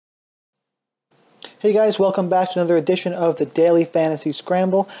Hey guys, welcome back to another edition of the Daily Fantasy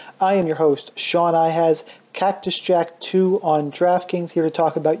Scramble. I am your host, Sean Ihaz, Cactus Jack 2 on DraftKings, here to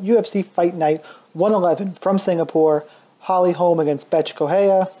talk about UFC Fight Night 111 from Singapore, Holly Holm against Betch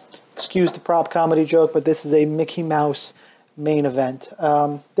Correia. Excuse the prop comedy joke, but this is a Mickey Mouse main event.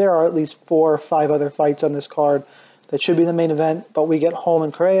 There are at least 4 or 5 other fights on this card that should be the main event, but we get Holm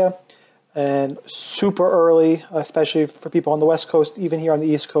and Correia, and super early, especially for people on the West Coast. Even here on the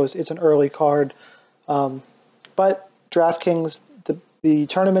East Coast, it's an early card. But DraftKings, the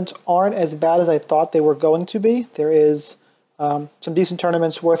tournaments aren't as bad as I thought they were going to be. There is some decent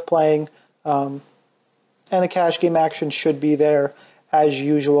tournaments worth playing, and the cash game action should be there as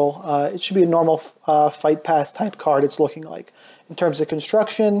usual. It should be a normal Fight Pass type card, it's looking like. In terms of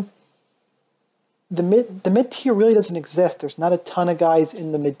construction, the mid tier really doesn't exist. There's not a ton of guys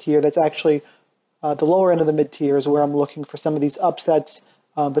in the mid tier. That's actually the lower end of the mid tier is where I'm looking for some of these upsets.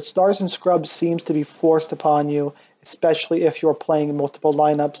 But Stars and Scrubs seems to be forced upon you, especially if you're playing multiple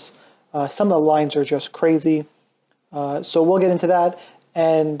lineups. Some of the lines are just crazy. So we'll get into that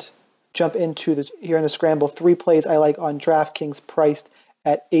and jump into here in the Scramble 3 plays I like on DraftKings priced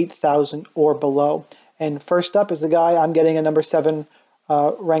at 8,000 or below. And first up is the guy I'm getting a number 7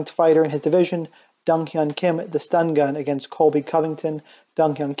 ranked fighter in his division, Dong Hyun Kim, the stun gun against Colby Covington.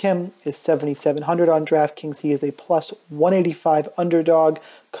 Dong Hyun Kim is 7,700 on DraftKings. He is a plus 185 underdog.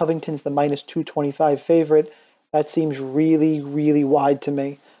 Covington's the minus 225 favorite. That seems really, really wide to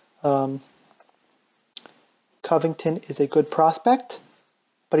me. Covington is a good prospect,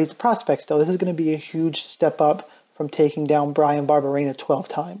 but he's a prospect still. This is going to be a huge step up from taking down Brian Barberena 12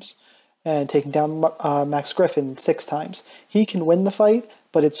 times and taking down Max Griffin 6 times. He can win the fight,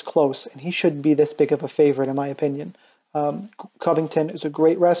 but it's close, and he shouldn't be this big of a favorite in my opinion. Covington is a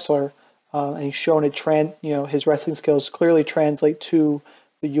great wrestler, and he's shown it. His wrestling skills clearly translate to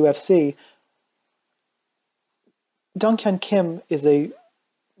the UFC. Dong Hyun Kim is a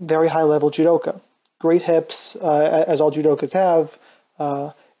very high-level judoka. Great hips, as all judokas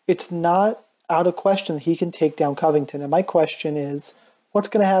have. It's not out of question that he can take down Covington. And my question is, what's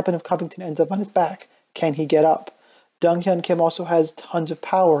going to happen if Covington ends up on his back? Can he get up? Dong Hyun Kim also has tons of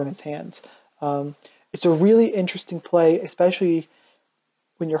power in his hands. It's a really interesting play, especially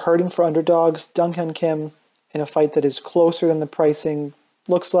when you're hurting for underdogs. Dong Hyun Kim in a fight that is closer than the pricing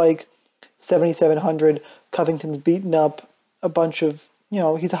looks like, 7,700. Covington's beaten up a bunch of,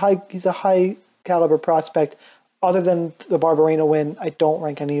 he's a high caliber prospect. Other than the Barberena win, I don't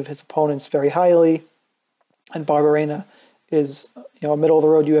rank any of his opponents very highly. And Barberena is, a middle of the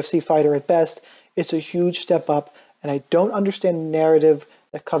road UFC fighter at best. It's a huge step up, and I don't understand the narrative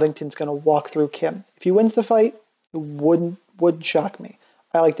that Covington's going to walk through Kim. If he wins the fight, it wouldn't shock me.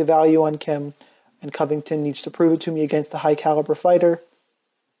 I like the value on Kim, and Covington needs to prove it to me against a high-caliber fighter.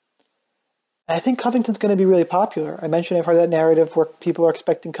 And I think Covington's going to be really popular. I mentioned I've heard that narrative where people are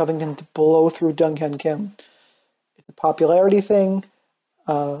expecting Covington to blow through Dong Hyun Kim. It's a popularity thing.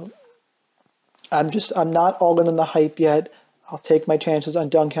 I'm not all in on the hype yet. I'll take my chances on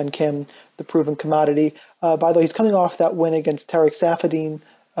Dong Hyun Kim, the proven commodity. By the way, he's coming off that win against Tarek Saffiedine,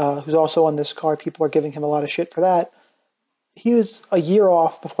 who's also on this card. People are giving him a lot of shit for that. He was a year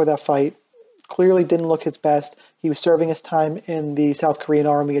off before that fight. Clearly didn't look his best. He was serving his time in the South Korean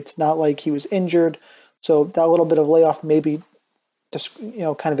army. It's not like he was injured. So that little bit of layoff maybe just,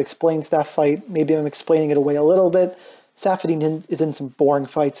 kind of explains that fight. Maybe I'm explaining it away a little bit. Saffiedine is in some boring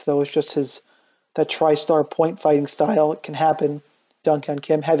fights, though. It's just that tri-star point fighting style. It can happen. Dong Hyun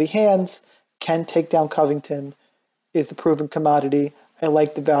Kim, heavy hands, can take down Covington, is the proven commodity. I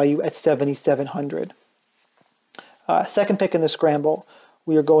like the value at 7,700. Second pick in the Scramble,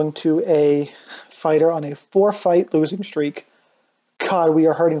 we are going to a fighter on a 4-fight losing streak. God, we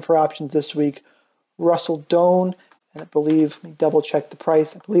are hurting for options this week. Russell Doan, and I believe, let me double check the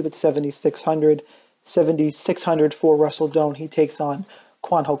price, I believe it's 7,600. 7,600 for Russell Doan. He takes on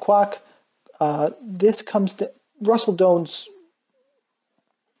Kwan Ho Kwak. This comes to Russell Doan's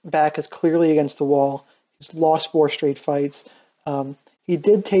back is clearly against the wall. He's lost 4 straight fights. He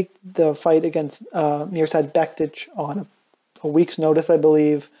did take the fight against Mirsad Bektic on a week's notice, I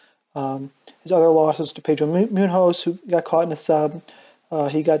believe. His other losses to Pedro Munhoz, who got caught in a sub.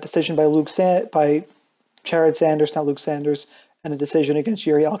 He got decision by Jared Sanders, not Luke Sanders, and a decision against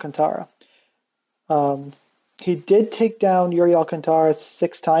Yuri Alcantara. He did take down Yuri Alcantara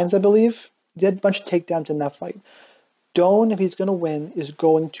 6 times, I believe. He did a bunch of takedowns in that fight. Doan, if he's going to win, is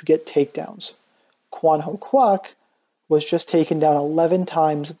going to get takedowns. Kwan Ho Kwak was just taken down 11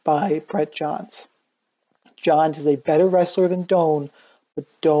 times by Brett Johns. Johns is a better wrestler than Doan, but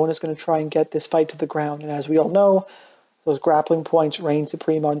Doan is going to try and get this fight to the ground. And as we all know, Those grappling points reign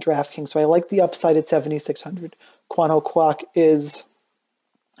supreme on DraftKings, so I like the upside at 7,600. Kwan Ho Kwok is,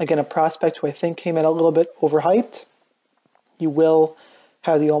 again, a prospect who I think came in a little bit overhyped. He will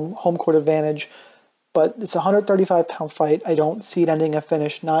have the home court advantage, but it's a 135-pound fight. I don't see it ending a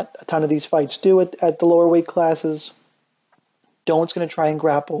finish. Not a ton of these fights do it at the lower weight classes. Doan's going to try and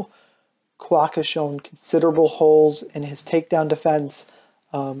grapple. Kwok has shown considerable holes in his takedown defense.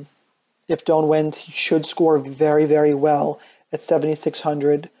 If Doan wins, he should score very, very well at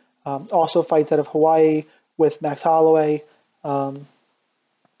 7,600. Also fights out of Hawaii with Max Holloway.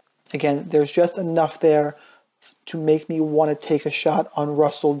 Again, there's just enough there to make me want to take a shot on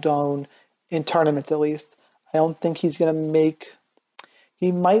Russell Doan in tournaments at least. I don't think he's going to make...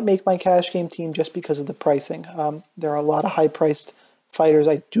 He might make my cash game team just because of the pricing. There are a lot of high-priced fighters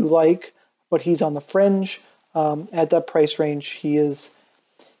I do like, but he's on the fringe. At that price range, he's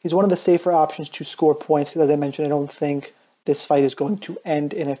one of the safer options to score points because, as I mentioned, I don't think this fight is going to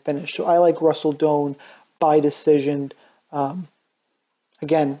end in a finish. So I like Russell Doan by decision.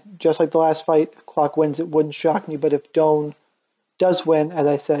 Again, just like the last fight, if Kwok wins, it wouldn't shock me. But if Doan does win, as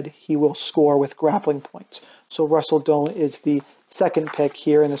I said, he will score with grappling points. So Russell Doan is the second pick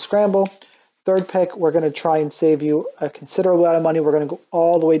here in the Scramble. Third pick, we're going to try and save you a considerable amount of money. We're going to go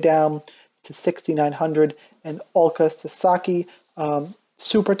all the way down to 6,900. And Ulka Sasaki,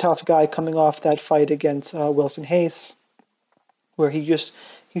 super tough guy coming off that fight against Wilson Hayes, where he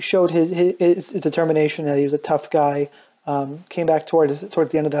showed his determination that he was a tough guy. Came back towards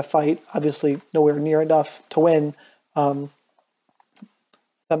the end of that fight, obviously nowhere near enough to win, if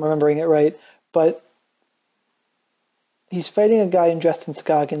I'm remembering it right. But he's fighting a guy in Justin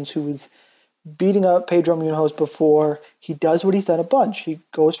Scoggins who was beating up Pedro Munoz before. He does what he's done a bunch. He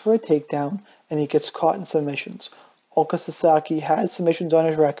goes for a takedown, and he gets caught in submissions. Ulka Sasaki has submissions on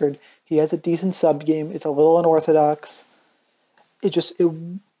his record. He has a decent sub game. It's a little unorthodox. This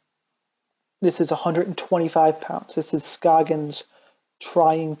is 125 pounds. This is Scoggins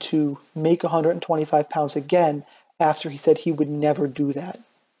trying to make 125 pounds again after he said he would never do that.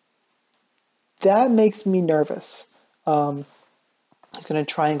 That makes me nervous. He's going to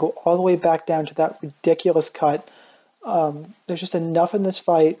try and go all the way back down to that ridiculous cut. There's just enough in this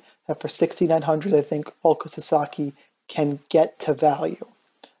fight that for 6,900, I think Ulka Sasaki can get to value.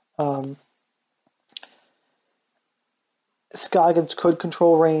 Scoggins could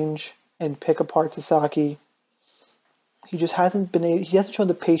control range and pick apart Sasaki. He just hasn't shown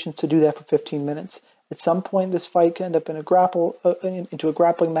the patience to do that for 15 minutes. At some point, this fight can end up in into a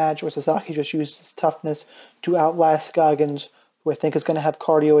grappling match, where Sasaki just uses his toughness to outlast Scoggins, who I think is going to have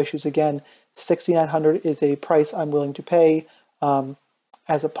cardio issues again. 6,900 is a price I'm willing to pay.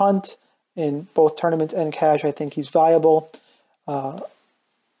 As a punt in both tournaments and cash, I think he's viable.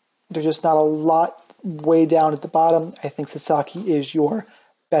 There's just not a lot way down at the bottom. I think Sasaki is your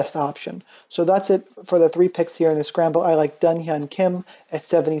best option. So that's it for the three picks here in the Scramble. I like Dun Hyun Kim at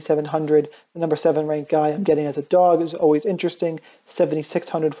 7,700. The number 7 ranked guy I'm getting as a dog is always interesting.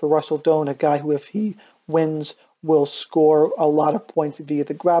 7,600 for Russell Doan, a guy who, if he wins, will score a lot of points via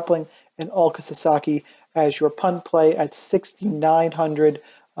the grappling. And Ulka Sasaki as your punt play at 6,900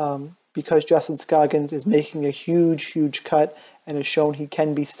 because Justin Scoggins is making a huge cut and has shown he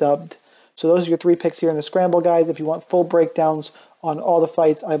can be subbed. So those are your three picks here in the Scramble, guys. If you want full breakdowns on all the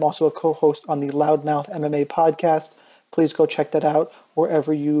fights, I'm also a co-host on the Loudmouth MMA podcast. Please go check that out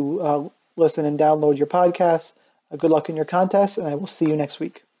wherever you listen and download your podcasts. Good luck in your contest, and I will see you next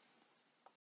week.